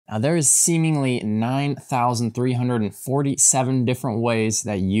Now, there is seemingly 9,347 different ways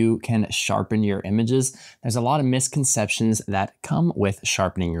that you can sharpen your images. There's a lot of misconceptions that come with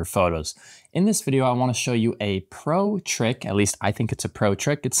sharpening your photos. In this video, I want to show you a pro trick. At least I think it's a pro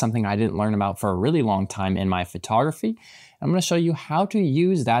trick. It's something I didn't learn about for a really long time in my photography. I'm going to show you how to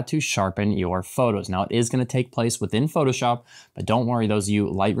use that to sharpen your photos. Now, it is going to take place within Photoshop, but don't worry, those of you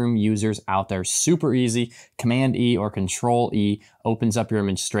Lightroom users out there, super easy. Command E or Control E opens up your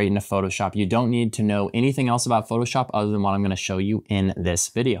image straight into Photoshop. You don't need to know anything else about Photoshop other than what I'm going to show you in this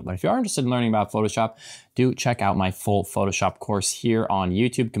video. But if you are interested in learning about Photoshop, do check out my full Photoshop course here on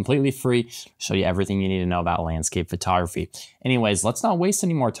YouTube, completely free. Show you everything you need to know about landscape photography. Anyways, let's not waste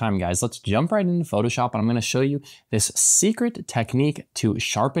any more time, guys. Let's jump right into Photoshop, and I'm going to show you this secret technique to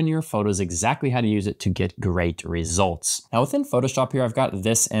sharpen your photos, exactly how to use it to get great results. Now, within Photoshop here, I've got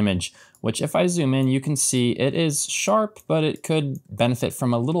this image, which if I zoom in, you can see it is sharp, but it could benefit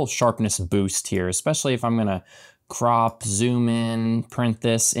from a little sharpness boost here, especially if I'm going to crop, zoom in, print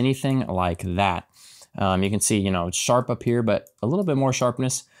this, anything like that. You can see, it's sharp up here, but a little bit more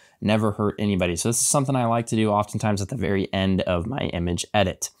sharpness never hurt anybody. So this is something I like to do oftentimes at the very end of my image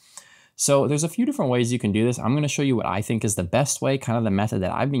edit. So there's a few different ways you can do this. I'm going to show you what I think is the best way, kind of the method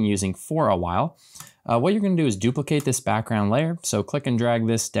that I've been using for a while. What you're going to do is duplicate this background layer. So click and drag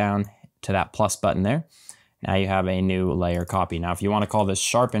this down to that plus button there. Now you have a new layer copy. Now, if you want to call this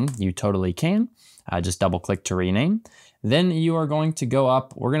sharpen, you totally can. Just double click to rename. Then you are going to go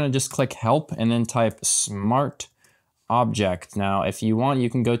up. We're going to just click help and then type smart object. Now, if you want, you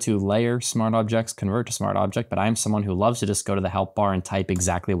can go to layer smart objects, convert to smart object, but I'm someone who loves to just go to the help bar and type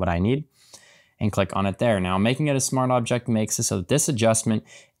exactly what I need and click on it there. Now, making it a smart object makes it so that this adjustment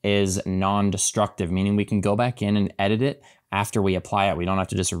is non-destructive, meaning we can go back in and edit it after we apply it. We don't have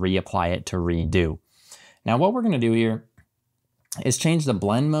to just reapply it to redo. Now, what we're going to do here is change the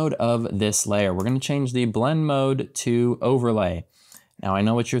blend mode of this layer. We're going to change the blend mode to overlay. Now, I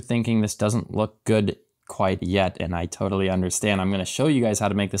know what you're thinking. This doesn't look good quite yet, and I totally understand. I'm going to show you guys how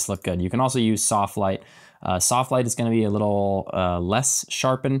to make this look good. You can also use soft light. Soft light is going to be a little less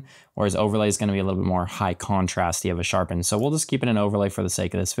sharpen, whereas overlay is going to be a little bit more high contrasty of a sharpen. So we'll just keep it an overlay for the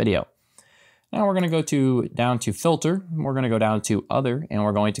sake of this video. Now we're going to go down to filter. We're going to go down to other, and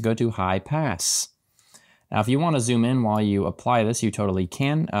we're going to go to high pass. Now, if you want to zoom in while you apply this, you totally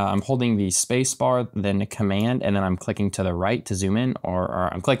can. I'm holding the space bar, then command, and then I'm clicking to the right to zoom in,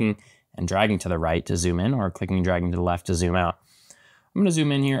 or I'm clicking and dragging to the right to zoom in, or clicking and dragging to the left to zoom out. I'm going to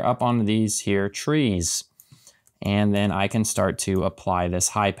zoom in here up on these here trees, and then I can start to apply this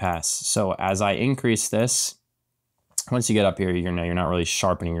high pass. So as I increase this, once you get up here, you're not really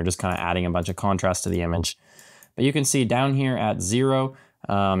sharpening, you're just kind of adding a bunch of contrast to the image. But you can see down here at 0,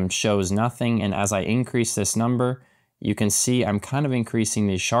 shows nothing, and as I increase this number, you can see I'm kind of increasing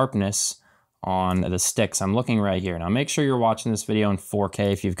the sharpness on the sticks. I'm looking right here. Now make sure you're watching this video in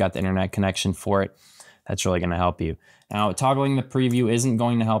 4K if you've got the internet connection for it. That's really going to help you. Now, toggling the preview isn't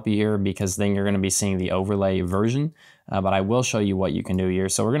going to help you here because then you're going to be seeing the overlay version, but I will show you what you can do here.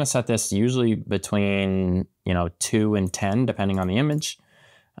 So we're going to set this usually between 2 and 10 depending on the image,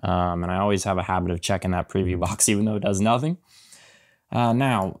 and I always have a habit of checking that preview box even though it does nothing.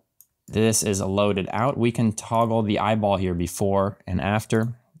 Now, this is loaded out. We can toggle the eyeball here before and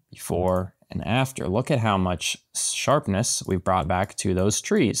after, before and after. Look at how much sharpness we've brought back to those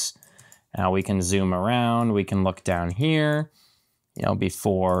trees. Now we can zoom around. We can look down here,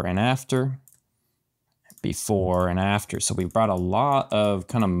 before and after, before and after. So we've brought a lot of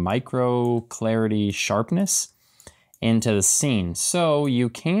kind of micro clarity sharpness into the scene. So you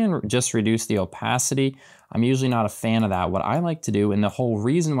can just reduce the opacity. I'm usually not a fan of that. What I like to do, and the whole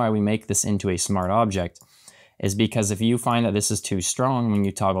reason why we make this into a smart object, is because if you find that this is too strong when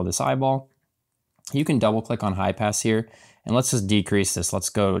you toggle this eyeball, you can double click on high pass here, and let's just decrease this. Let's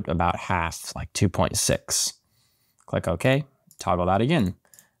go about half, like 2.6. Click OK, toggle that again.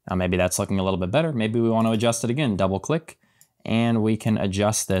 Now maybe that's looking a little bit better. Maybe we want to adjust it again. Double click, and we can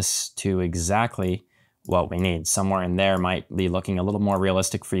adjust this to exactly what we need. Somewhere in there might be looking a little more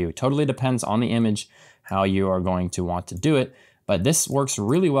realistic for you. Totally depends on the image how you are going to want to do it, but this works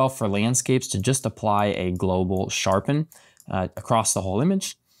really well for landscapes to just apply a global sharpen across the whole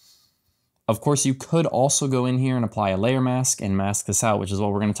image. Of course, you could also go in here and apply a layer mask and mask this out, which is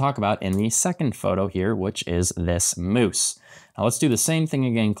what we're going to talk about in the second photo here, which is this moose. Now let's do the same thing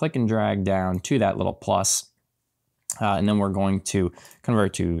again. Click and drag down to that little plus, and then we're going to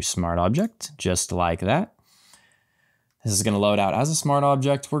convert to smart object, just like that. This is going to load out as a smart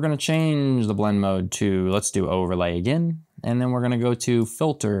object. We're going to change the blend mode to, let's do overlay again. And then we're going to go to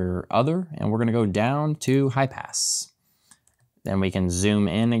filter other, and we're going to go down to high pass. Then we can zoom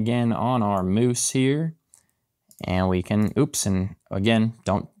in again on our moose here. And we can, oops, and again,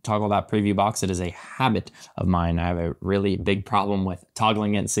 don't toggle that preview box. It is a habit of mine. I have a really big problem with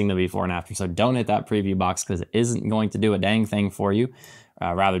toggling it and seeing the before and after. So don't hit that preview box because it isn't going to do a dang thing for you.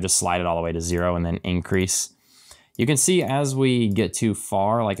 Rather just slide it all the way to 0 and then increase. You can see as we get too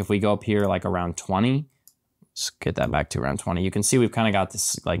far, like if we go up here like around 20, let's get that back to around 20. You can see we've kind of got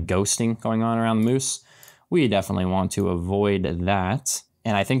this like ghosting going on around the moose. We definitely want to avoid that.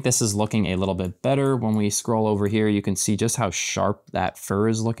 And I think this is looking a little bit better. When we scroll over here, you can see just how sharp that fur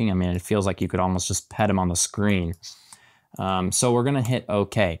is looking. I mean, it feels like you could almost just pet him on the screen. So we're gonna hit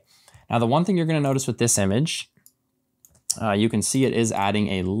OK. Now, the one thing you're gonna notice with this image, you can see it is adding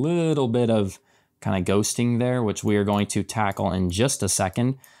a little bit of kind of ghosting there, which we are going to tackle in just a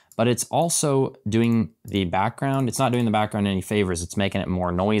second. But it's also doing the background. It's not doing the background any favors. It's making it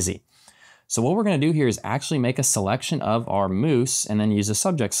more noisy. So what we're going to do here is actually make a selection of our moose and then use a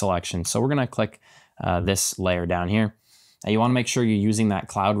subject selection. So we're going to click this layer down here. Now you want to make sure you're using that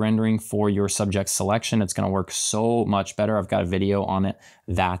cloud rendering for your subject selection. It's going to work so much better. I've got a video on it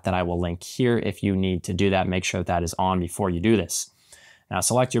that I will link here. If you need to do that, make sure that is on before you do this. Now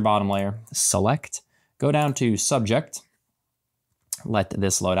select your bottom layer, select, go down to subject, let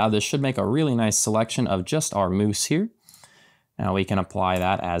this load out. This should make a really nice selection of just our moose here. Now we can apply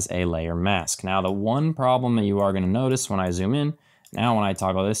that as a layer mask. Now the one problem that you are going to notice when I zoom in, now when I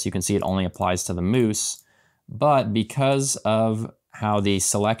toggle this, you can see it only applies to the moose. But because of how the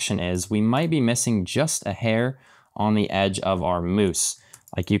selection is, we might be missing just a hair on the edge of our moose.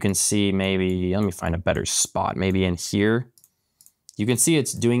 Like you can see maybe, let me find a better spot, maybe in here. You can see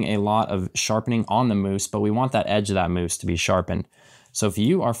it's doing a lot of sharpening on the moose, but we want that edge of that moose to be sharpened. So if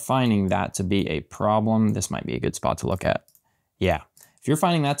you are finding that to be a problem, this might be a good spot to look at. Yeah, if you're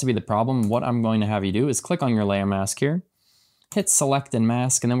finding that to be the problem, what I'm going to have you do is click on your layer mask here, hit select and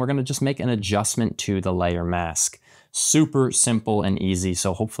mask, and then we're going to just make an adjustment to the layer mask. Super simple and easy,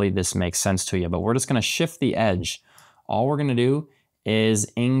 so hopefully this makes sense to you, but we're just going to shift the edge. All we're going to do is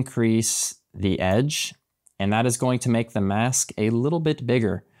increase the edge, and that is going to make the mask a little bit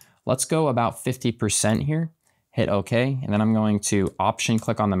bigger. Let's go about 50% here, hit OK, and then I'm going to option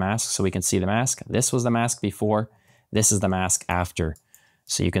click on the mask so we can see the mask. This was the mask before. This is the mask after.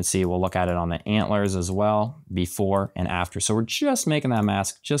 So you can see, we'll look at it on the antlers as well, before and after. So we're just making that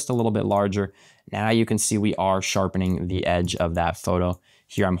mask just a little bit larger. Now you can see we are sharpening the edge of that photo.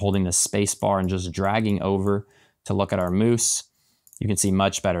 Here I'm holding the space bar and just dragging over to look at our moose. You can see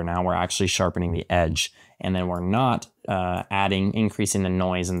much better now. We're actually sharpening the edge. And then we're not increasing the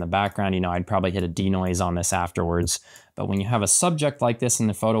noise in the background. You know, I'd probably hit a denoise on this afterwards. But when you have a subject like this in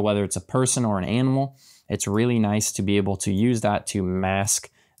the photo, whether it's a person or an animal, it's really nice to be able to use that to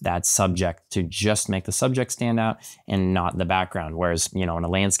mask that subject, to just make the subject stand out and not the background. Whereas, you know, in a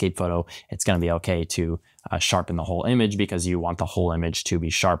landscape photo, it's going to be okay to sharpen the whole image because you want the whole image to be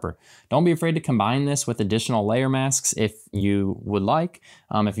sharper. Don't be afraid to combine this with additional layer masks if you would like.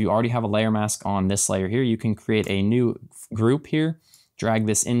 If you already have a layer mask on this layer here, you can create a new group here, drag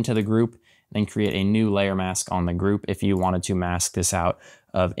this into the group, then create a new layer mask on the group if you wanted to mask this out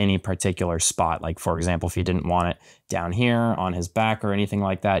of any particular spot. Like for example, if you didn't want it down here on his back or anything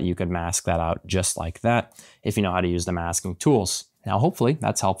like that, you could mask that out just like that if you know how to use the masking tools. Now, hopefully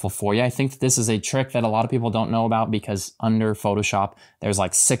that's helpful for you. I think that this is a trick that a lot of people don't know about because under Photoshop, there's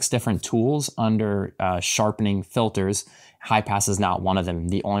like 6 different tools under sharpening filters. High pass is not one of them.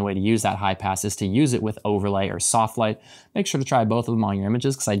 The only way to use that high pass is to use it with overlay or soft light. Make sure to try both of them on your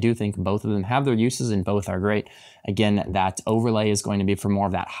images because I do think both of them have their uses and both are great. Again, that overlay is going to be for more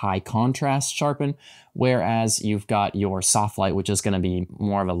of that high contrast sharpen, whereas you've got your soft light, which is going to be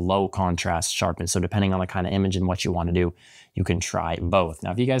more of a low contrast sharpen. So depending on the kind of image and what you want to do, you can try both.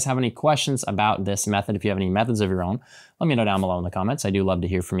 Now, if you guys have any questions about this method, if you have any methods of your own, let me know down below in the comments. I do love to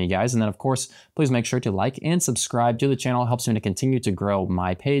hear from you guys. And then of course, please make sure to like and subscribe to the channel. It helps me to continue to grow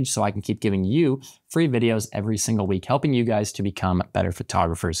my page so I can keep giving you free videos every single week, helping you guys to become better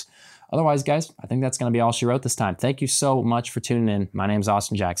photographers. Otherwise, guys, I think that's going to be all she wrote this time. Thank you so much for tuning in. My name is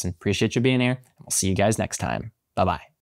Austin Jackson. Appreciate you being here, and we'll see you guys next time. Bye-bye.